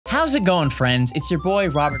How's it going, friends? It's your boy,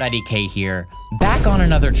 RobertIDK here, back on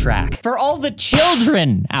another track. For all the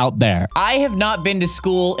children out there, I have not been to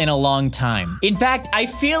school in a long time. In fact, I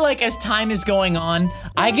feel like as time is going on,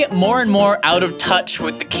 I get more and more out of touch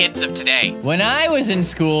with the kids of today. When I was in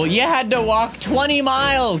school, you had to walk 20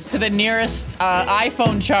 miles to the nearest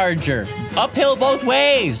iPhone charger. Uphill both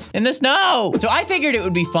ways in the snow. So I figured it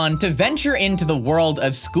would be fun to venture into the world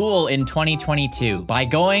of school in 2022 by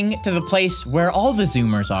going to the place where all the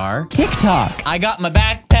Zoomers are, TikTok. I got my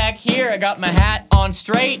backpack here, I got my hat on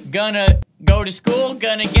straight, gonna go to school,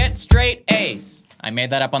 gonna get straight A's. I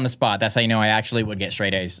made that up on the spot. That's how you know I actually would get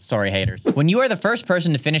straight A's. Sorry, haters. When you are the first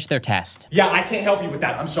person to finish their test. Yeah, I can't help you with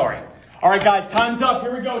that. I'm sorry. All right, guys, time's up.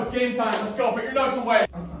 Here we go. It's game time. Let's go. Put your notes away.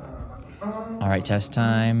 All right, test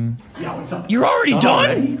time. Yeah, what's up? You're already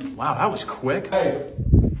done? Wow, that was quick. Hey,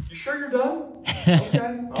 you sure you're done?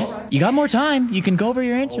 Okay, all right. You got more time. You can go over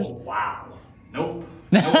your answers. Oh, wow. Nope.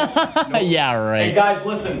 Yeah, right. Hey, guys,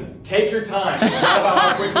 listen. Take your time. It's not about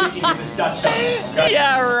how quickly you can get this test done. Okay?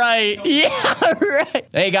 Yeah, right. Yeah, right.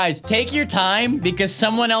 Hey, guys, take your time because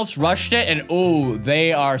someone else rushed it and, ooh,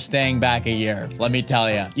 they are staying back a year. Let me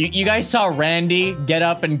tell you. You guys saw Randy get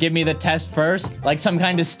up and give me the test first? Like some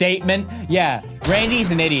kind of statement? Yeah,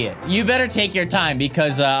 Randy's an idiot. You better take your time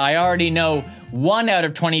because I already know 1 out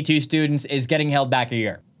of 22 students is getting held back a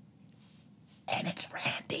year. And it's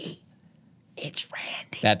Randy. It's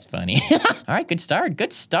Randy. That's funny. All right, good start,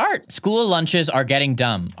 good start. School lunches are getting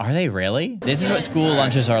dumb. Are they really? This is what school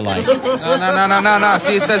lunches are like. No.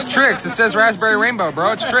 See, it says tricks. It says raspberry rainbow,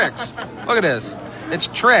 bro. It's tricks. Look at this. It's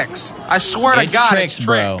tricks. I swear to God, it's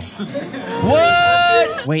tricks.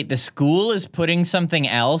 What? Wait, the school is putting something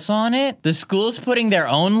else on it? The school's putting their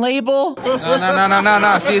own label?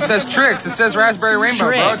 No. See, it says tricks. It says raspberry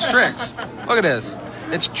rainbow, bro. It's tricks. Look at this.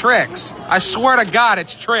 It's tricks. I swear to God,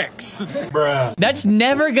 it's tricks. Bruh. That's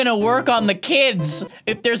never gonna work on the kids.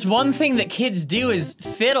 If there's one thing that kids do is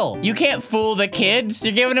fiddle. You can't fool the kids.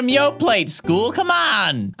 You're giving them yo plates, school, come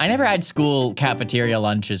on. I never had school cafeteria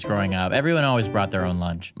lunches growing up. Everyone always brought their own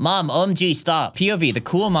lunch. Mom, OMG, stop. POV, the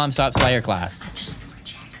cool mom stops by your class. I just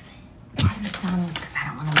reject it. At McDonald's because I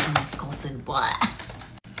don't want to eat my school food. What?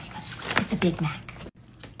 Because it's the Big Mac.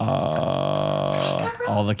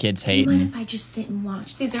 All the kids Do you hating. mind if I just sit and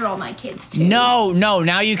watch? They're all my kids too. No,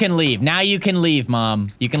 now you can leave. Now you can leave,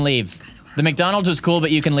 Mom. You can leave. The McDonald's was cool, but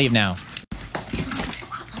you can leave now.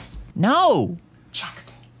 No.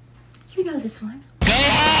 Jackson, you know this one.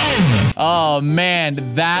 Oh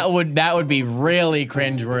man, that would be really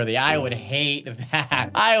cringeworthy. I would hate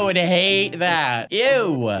that. I would hate that.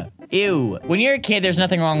 Ew. Ew. When you're a kid, there's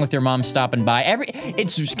nothing wrong with your mom stopping by.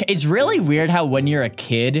 It's really weird how when you're a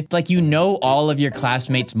kid, like you know all of your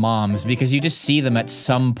classmates' moms because you just see them at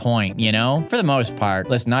some point, you know? For the most part.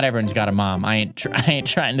 Listen, not everyone's got a mom. I ain't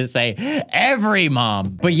trying to say every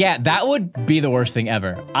mom. But yeah, that would be the worst thing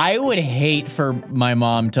ever. I would hate for my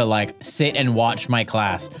mom to like sit and watch my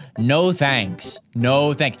class. No thanks.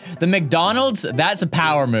 No thanks. The McDonald's, that's a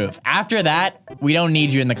power move. After that, we don't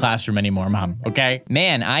need you in the classroom anymore, Mom, okay?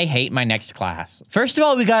 Man, I hate my next class. First of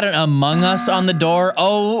all, we got an Among Us on the door.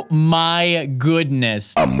 Oh my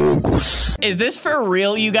goodness. Among Us. Is this for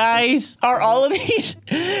real, you guys? Are all of these?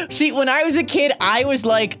 See, when I was a kid, I was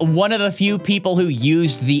like one of the few people who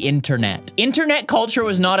used the internet. Internet culture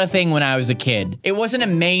was not a thing when I was a kid. It wasn't a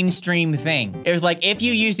mainstream thing. It was like, if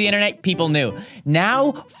you used the internet, people knew.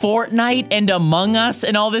 Now, Fortnite and Among Us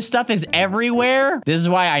and all this stuff is everywhere. This is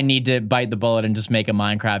why I need to bite the bullet and just make a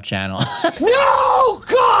Minecraft channel. No,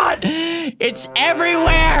 God! It's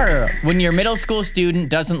everywhere! When your middle school student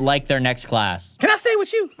doesn't like their next class. Can I stay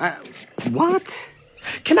with you? What?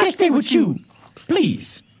 Can I stay with you?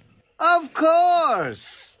 Please. Of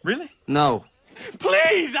course. Really? No.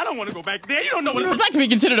 Please, I don't want to go back there. You don't know what It's like to be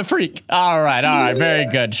considered a freak. All right, very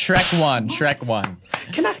good. Shrek 1. Can I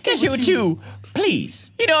Can I stay with you?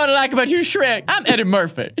 Please. You know what I like about you, Shrek? I'm Eddie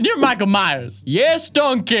Murphy, and you're Michael Myers. Yes,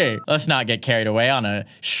 donkey. Let's not get carried away on a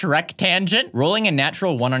Shrek tangent. Rolling a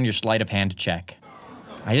natural 1 on your sleight of hand check.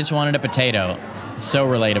 I just wanted a potato. So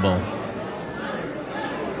relatable.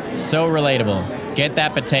 So relatable. Get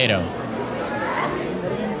that potato.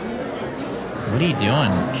 What are you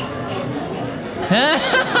doing?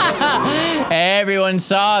 Everyone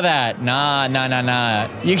saw that. Nah.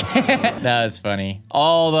 You can't. That was funny.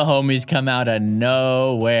 All the homies come out of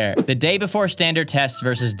nowhere. The day before standard tests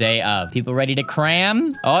versus day of. People ready to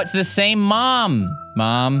cram? Oh, it's the same mom.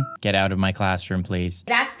 Mom, get out of my classroom, please.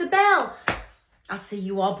 That's the bell. I'll see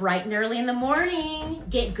you all bright and early in the morning.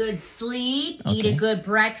 Get good sleep, eat a good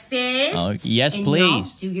breakfast. Oh, yes, and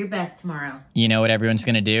please. Do your best tomorrow. You know what everyone's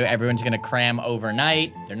gonna do? Everyone's gonna cram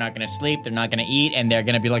overnight. They're not gonna sleep. They're not gonna eat. And they're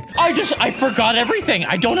gonna be like, I forgot everything.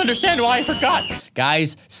 I don't understand why I forgot.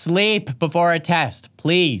 Guys, sleep before a test,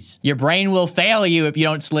 please. Your brain will fail you if you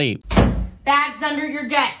don't sleep. Bags under your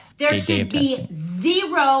desk. There should be testing.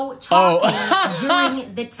 0 talking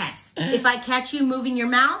during the test. If I catch you moving your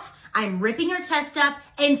mouth, I'm ripping your test up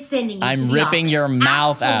and sending you to the ripping office. your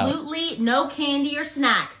mouth out. Absolutely no candy or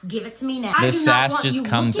snacks. Give it to me now. The sass just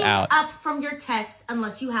comes out. Up from your test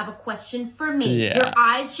unless you have a question for me. Yeah. Your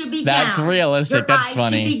eyes should be down. That's realistic. Your That's eyes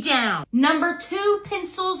funny. should be down. Number 2,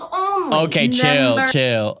 pencils only. Okay, chill.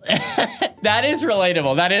 That is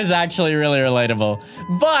relatable. That is actually really relatable.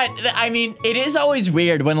 But, I mean, it is always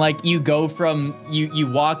weird when, like, you go from, you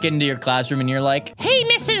walk into your classroom and you're like, hey,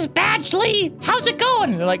 Mrs. Badgley, how's it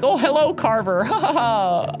going? They're like, oh, hello, Carver. Ha ha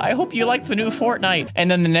ha. I hope you like the new Fortnite.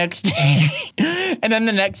 And then the next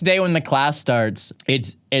day, when the class starts,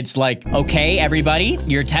 it's like, okay, everybody,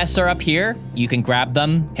 your tests are up here. You can grab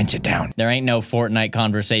them and sit down. There ain't no Fortnite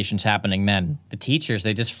conversations happening then. The teachers,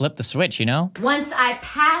 they just flip the switch, you know? Once I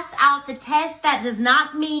pass out the test, that does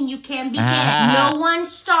not mean you can begin. No one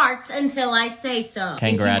starts until I say so.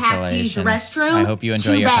 Congratulations. If you have to use the restroom, I hope you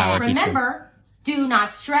enjoy your power teacher. Remember, do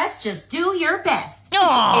not stress, just do your best.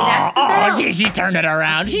 She turned it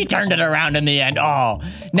around. She turned it around in the end. Oh,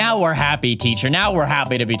 now we're happy, teacher. Now we're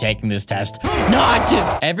happy to be taking this test.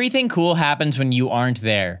 Not! Everything cool happens when you aren't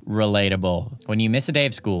there. Relatable. When you miss a day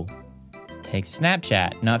of school. Take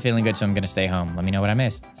Snapchat. Not feeling good, so I'm gonna stay home. Let me know what I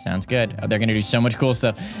missed. Sounds good. Oh, they're gonna do so much cool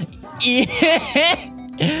stuff.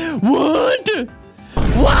 What?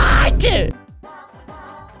 What?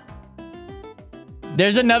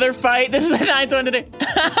 There's another fight. This is the 9th one today.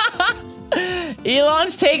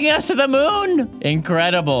 Elon's taking us to the moon.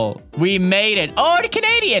 Incredible. We made it. Oh, the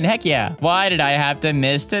Canadian. Heck yeah. Why did I have to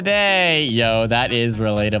miss today? Yo, that is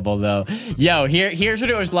relatable though. Yo, here's what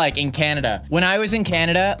it was like in Canada. When I was in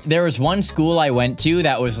Canada, there was one school I went to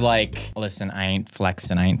that was like, listen, I ain't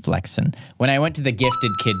flexing. When I went to the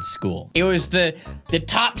gifted kids school, it was the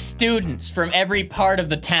top students from every part of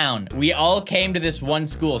the town. We all came to this one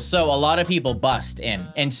school. So a lot of people bussed in.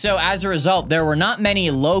 And so as a result, there were not many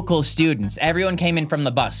local students. Everyone came in from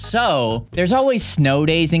the bus. So there's always snow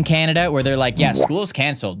days in Canada where they're like, yeah, school's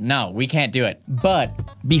canceled. No, we can't do it. But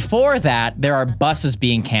before that, there are buses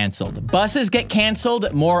being canceled. Buses get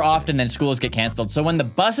canceled more often than schools get canceled. So when the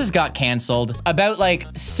buses got canceled, about like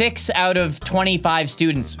 6 out of 25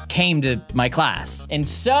 students came to my class. And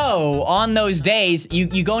so on those days,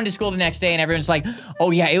 you go into school the next day and everyone's like,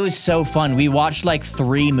 oh yeah, it was so fun. We watched like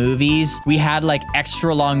 3 movies. We had like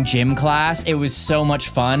extra long gym class. It was so much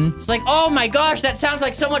fun. It's like, oh my gosh, that sounds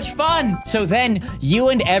like so much fun. So then you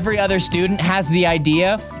and every other student has the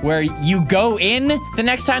idea where you go in the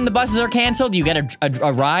next time the buses are canceled, you get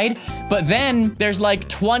a ride, but then there's like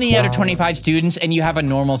 20 out of 25 students and you have a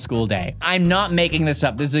normal school day. I'm not making this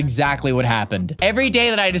up. This is exactly what happened. Every day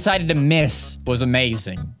that I decided to miss was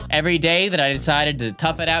amazing. Every day that I decided to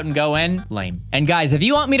tough it out and go in, lame. And guys, if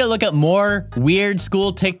you want me to look at more weird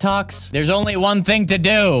school TikToks, there's only one thing to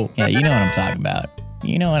do. Yeah, you know what I'm talking about.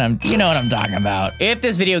 You know what I'm talking about. If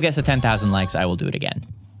this video gets to 10,000 likes, I will do it again.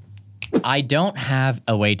 I don't have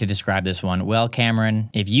a way to describe this one. Well, Cameron,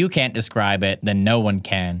 if you can't describe it, then no one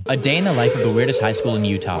can. A day in the life of the weirdest high school in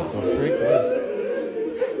Utah.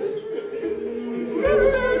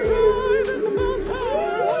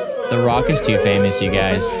 The Rock is too famous, you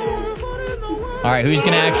guys. All right, who's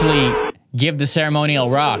gonna actually give the ceremonial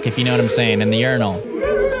rock, if you know what I'm saying, in the urinal?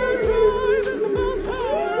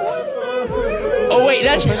 Oh wait,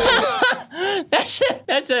 that's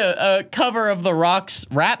that's a cover of The Rock's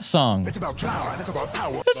rap song. It's about drive, it's about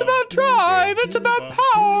power. It's about drive, it's about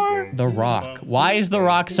power. The Rock. Why is The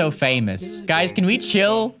Rock so famous? Guys, can we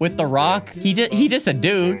chill with The Rock? He just a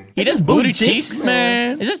dude. He does booty cheeks,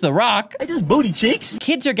 man. Is this The Rock? I just booty cheeks.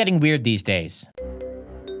 Kids are getting weird these days.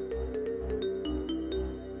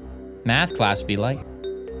 Math class be like.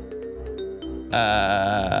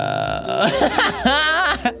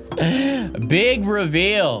 Big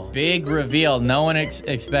reveal. Big reveal. No one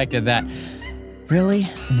expected that. Really?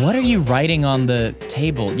 What are you writing on the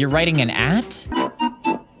table? You're writing an at?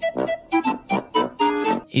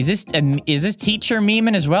 Is this teacher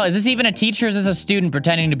memeing as well? Is this even a teacher or is this a student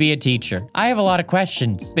pretending to be a teacher? I have a lot of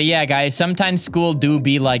questions. But yeah, guys, sometimes school do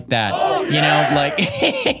be like that. You know,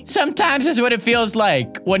 like, sometimes it's what it feels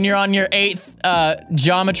like when you're on your 8th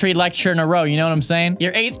geometry lecture in a row. You know what I'm saying?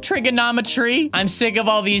 Your 8th trigonometry. I'm sick of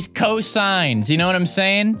all these cosines. You know what I'm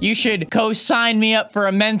saying? You should co-sign me up for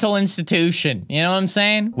a mental institution. You know what I'm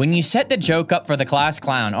saying? When you set the joke up for the class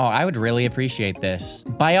clown, oh, I would really appreciate this.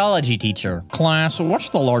 Biology teacher. Class, what's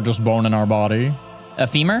the largest bone in our body? A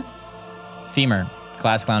femur? Femur.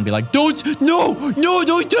 Class clown be like, no,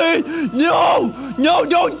 don't say it. No,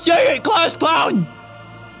 don't say it, class clown.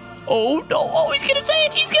 Oh, no, oh, he's gonna say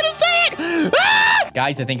it. Ah!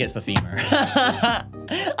 Guys, I think it's the femur.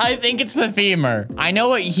 I think it's the femur. I know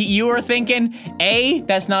what you were thinking. A,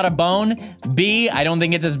 that's not a bone. B, I don't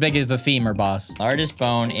think it's as big as the femur, boss. Largest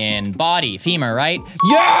bone in body, femur, right?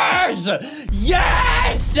 Yes!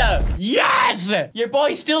 Yes! Yes! Your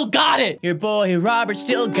boy still got it. Your boy Robert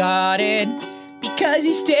still got it. Because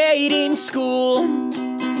he stayed in school.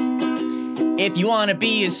 If you wanna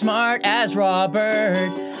be as smart as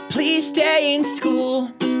Robert, please stay in school.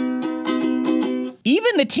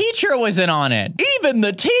 Even the teacher was in on it. Even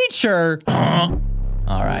the teacher. All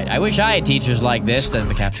right, I wish I had teachers like this, says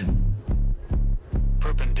the caption.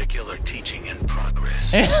 Perpendicular teaching in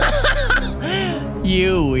progress.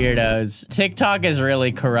 You weirdos. TikTok has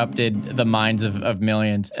really corrupted the minds of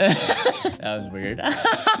millions. That was weird.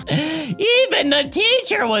 Even the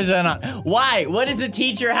teacher was in on. Why? What does the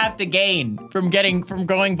teacher have to gain from going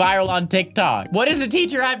viral on TikTok? What does the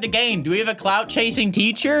teacher have to gain? Do we have a clout chasing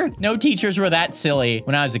teacher? No teachers were that silly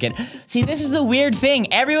when I was a kid. See, this is the weird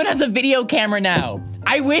thing. Everyone has a video camera now.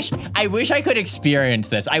 I wish I could experience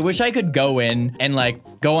this. I wish I could go in and like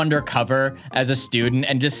go undercover as a student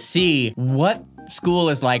and just see what school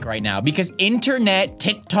is like right now, because internet,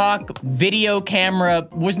 TikTok, video camera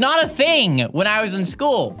was not a thing when I was in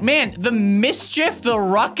school. Man, the mischief, the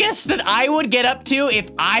ruckus that I would get up to if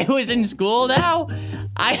I was in school now,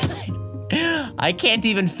 I can't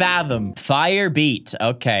even fathom. Fire beat.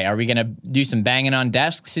 Okay, are we gonna do some banging on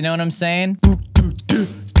desks? You know what I'm saying? Are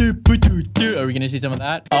we gonna see some of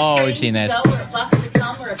that? Oh, we've seen this. Or a bus to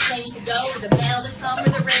come, or a plane to go, or the mail to come, or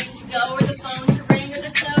the rain to go, or the phone to ring, or the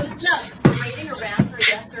snow to snow. We're waiting around for a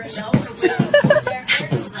yes or a no, or waiting for their hair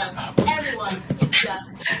to grow. Everyone is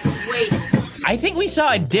just waiting. I think we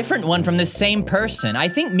saw a different one from the same person. I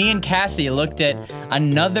think me and Cassie looked at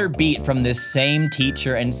another beat from this same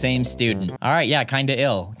teacher and same student. All right, yeah, kinda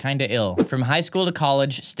ill. From high school to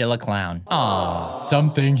college, still a clown. Aw,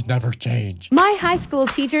 some things never change. My high school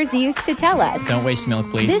teachers used to tell us, don't waste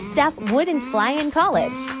milk, please. This stuff wouldn't fly in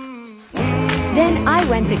college. Then I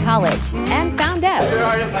went to college and found out. Is it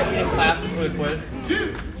alright if I eat in class before the quiz?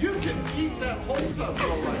 Dude, you can eat that whole stuff.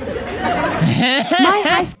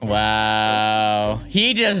 Wow.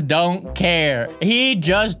 He just don't care. He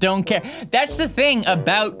just don't care. That's the thing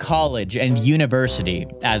about college and university,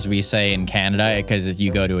 as we say in Canada, because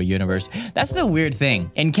you go to a university. That's the weird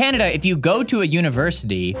thing. In Canada, if you go to a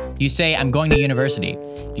university, you say, I'm going to university.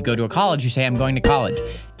 If you go to a college, you say, I'm going to college.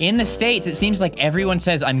 In the States, it seems like everyone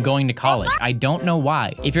says, I'm going to college. I don't know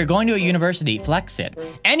why. If you're going to a university, flex it.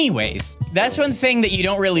 Anyways, that's one thing that you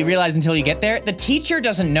don't really realize until you get there. The teacher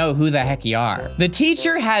doesn't know who the heck you are. The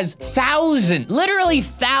teacher has literally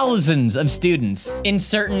thousands of students in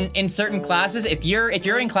certain classes. If you're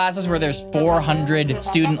in classes where there's 400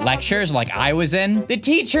 student lectures like I was in, the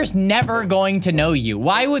teacher's never going to know you.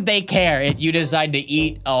 Why would they care if you decide to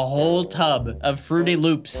eat a whole tub of Fruity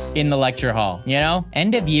Loops in the lecture hall, you know?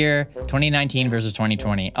 End of year 2019 versus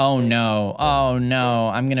 2020. Oh no,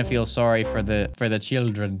 I'm gonna feel sorry for the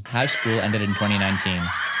children. High school ended in 2019. Yeah!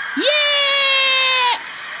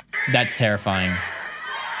 That's terrifying.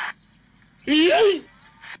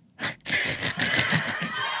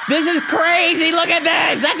 This is crazy, look at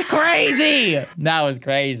this, that's crazy. That was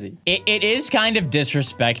crazy. It is kind of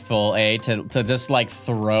disrespectful, to just like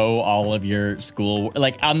throw all of your school,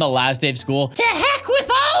 like on the last day of school, to heck with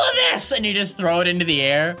all of this, and you just throw it into the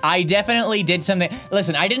air. I definitely did something,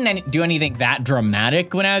 listen, I didn't do anything that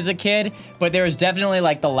dramatic when I was a kid, but there was definitely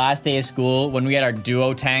like the last day of school when we had our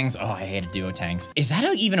duotangs. Oh, I hated duotangs. Is that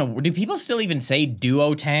do people still even say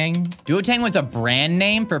duotang? Duotang was a brand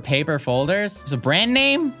name for paper folders? It's a brand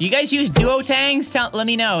name? Do you guys use duotangs? Let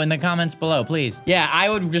me know in the comments below, please. Yeah, I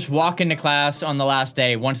would just walk into class on the last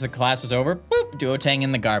day. Once the class was over, boop, duotang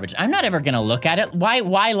in the garbage. I'm not ever gonna look at it. Why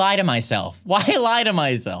lie to myself? Why lie to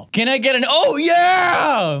myself? Can I get an oh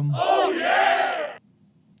yeah? Oh yeah!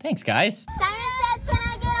 Thanks, guys. Simon says, can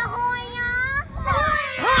I get a Hoya?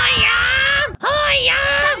 Hoya! Hoya!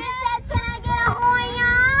 Simon says, can I get a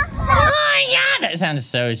Hoya? Hoya! That sounds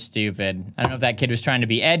so stupid. I don't know if that kid was trying to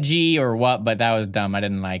be edgy or what, but that was dumb. I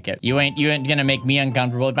didn't like it. You ain't gonna make me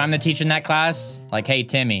uncomfortable. If I'm the teacher in that class, like, hey,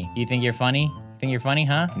 Timmy, you think you're funny? Think you're funny,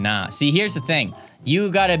 huh? Nah. See, here's the thing.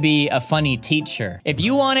 You gotta be a funny teacher. If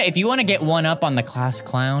you wanna get one up on the class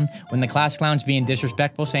clown, when the class clown's being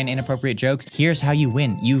disrespectful, saying inappropriate jokes, here's how you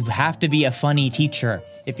win. You have to be a funny teacher.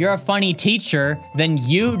 If you're a funny teacher, then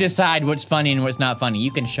you decide what's funny and what's not funny.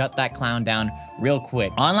 You can shut that clown down real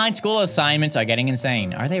quick. Online school assignments are getting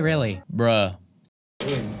insane. Are they really? Bruh.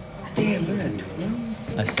 Damn, look at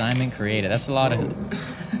 12. Assignment created. That's a lot of...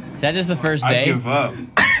 Is that just the first day? I give up.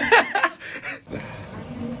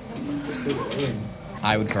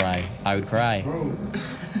 I would cry. I would cry.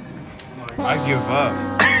 I give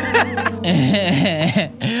up.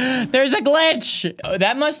 There's a glitch.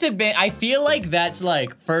 That must have been, I feel like that's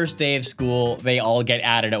like first day of school, they all get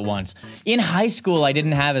added at once. In high school, I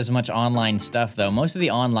didn't have as much online stuff though. Most of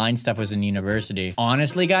the online stuff was in university.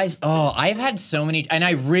 Honestly, guys, oh, I've had so many, and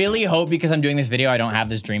I really hope because I'm doing this video, I don't have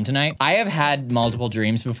this dream tonight. I have had multiple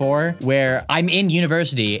dreams before where I'm in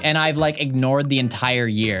university and I've like ignored the entire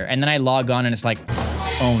year. And then I log on and it's like,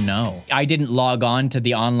 oh no, I didn't log on to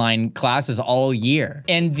the online classes all year.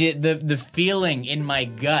 And the feeling in my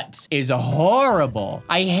gut is horrible.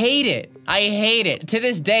 I hate it. I hate it. To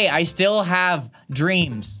this day, I still have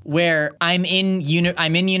dreams where I'm in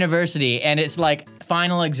university and it's like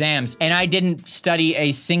final exams and I didn't study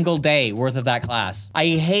a single day worth of that class. I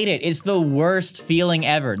hate it. It's the worst feeling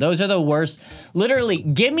ever. Those are the worst. Literally,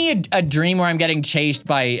 give me a dream where I'm getting chased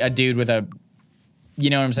by a dude with a, you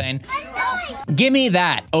know what I'm saying? Give me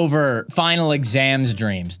that over final exams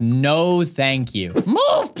dreams. No, thank you.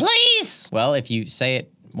 Move, please. Well, if you say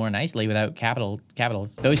it more nicely without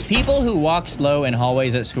capitals. Those people who walk slow in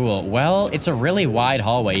hallways at school. Well, it's a really wide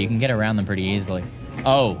hallway. You can get around them pretty easily.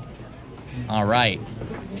 Oh, all right.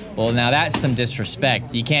 Well, now that's some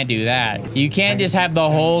disrespect. You can't do that. You can't just have the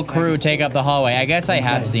whole crew take up the hallway. I guess I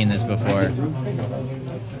have seen this before.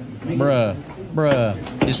 Bruh. Bruh.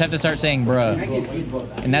 You just have to start saying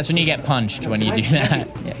bruh. And that's when you get punched when you do that.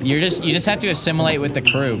 You just have to assimilate with the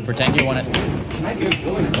crew. Pretend you're one of...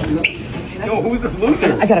 Yo, who's this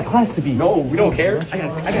loser? I got a class to be. No, we don't care. I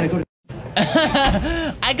gotta go to...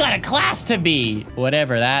 I got a class to be.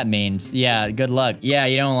 Whatever that means. Yeah, good luck. Yeah,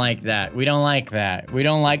 you don't like that. We don't like that. We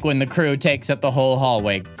don't like when the crew takes up the whole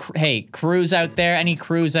hallway. Hey, crews out there? Any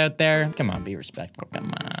crews out there? Come on, be respectful.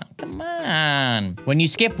 Come on. Come on. When you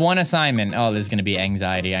skip one assignment, oh, there's gonna be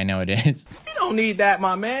anxiety. I know it is. You don't need that,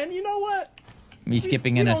 my man. You know what? Me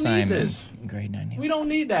skipping an assignment. Grade 9. We don't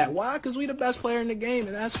need that. Why? Because we the best player in the game,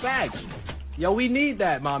 and that's facts. Yo, we need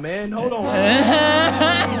that, my man. Hold on.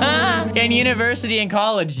 In university and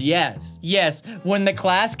college, yes. Yes, when the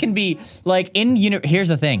class can be, like, here's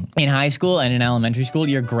the thing. In high school and in elementary school,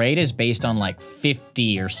 your grade is based on, like,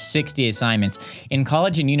 50 or 60 assignments. In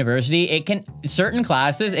college and university, certain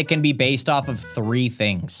classes, it can be based off of 3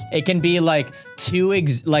 things. It can be, like,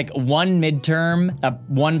 one midterm,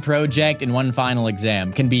 one project, and one final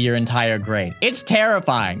exam can be your entire grade. It's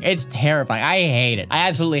terrifying. It's terrifying. I hate it. I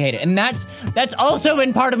absolutely hate it. And that's also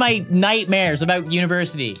been part of my nightmares about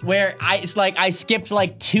university, where it's like I skipped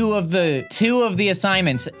like two of the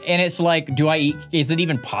assignments, and it's like, is it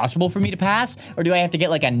even possible for me to pass, or do I have to get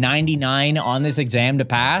like a 99 on this exam to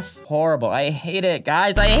pass? Horrible. I hate it,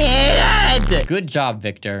 guys. I hate it. Good job,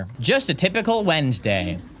 Victor. Just a typical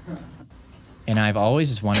Wednesday. And I've always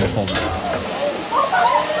just wanted to pull that.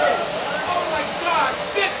 Oh my God,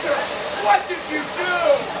 Victor! What did you do?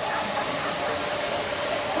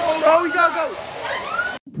 Oh, we gotta go.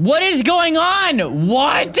 What is going on?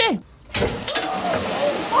 What? Oh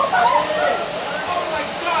my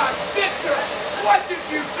God, Victor! What did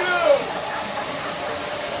you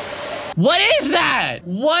do? What is that?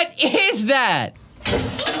 What is that?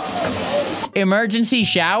 Emergency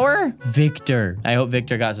shower? Victor. I hope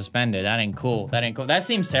Victor got suspended. That ain't cool. That ain't cool. That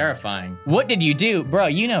seems terrifying. What did you do? Bro,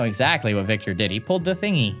 you know exactly what Victor did. He pulled the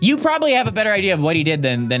thingy. You probably have a better idea of what he did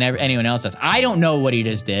than anyone else does. I don't know what he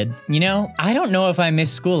just did. You know, I don't know if I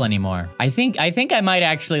miss school anymore. I think I might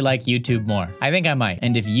actually like YouTube more. I think I might.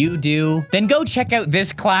 And if you do, then go check out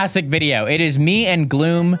this classic video. It is me and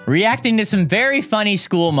Gloom reacting to some very funny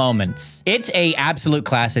school moments. It's a absolute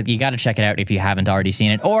classic. You gotta check it out if you haven't already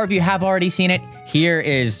seen it. Or if you have already seen it, here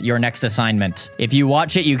is your next assignment. If you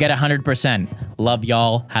watch it, you get 100%. Love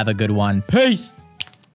y'all. Have a good one. Peace.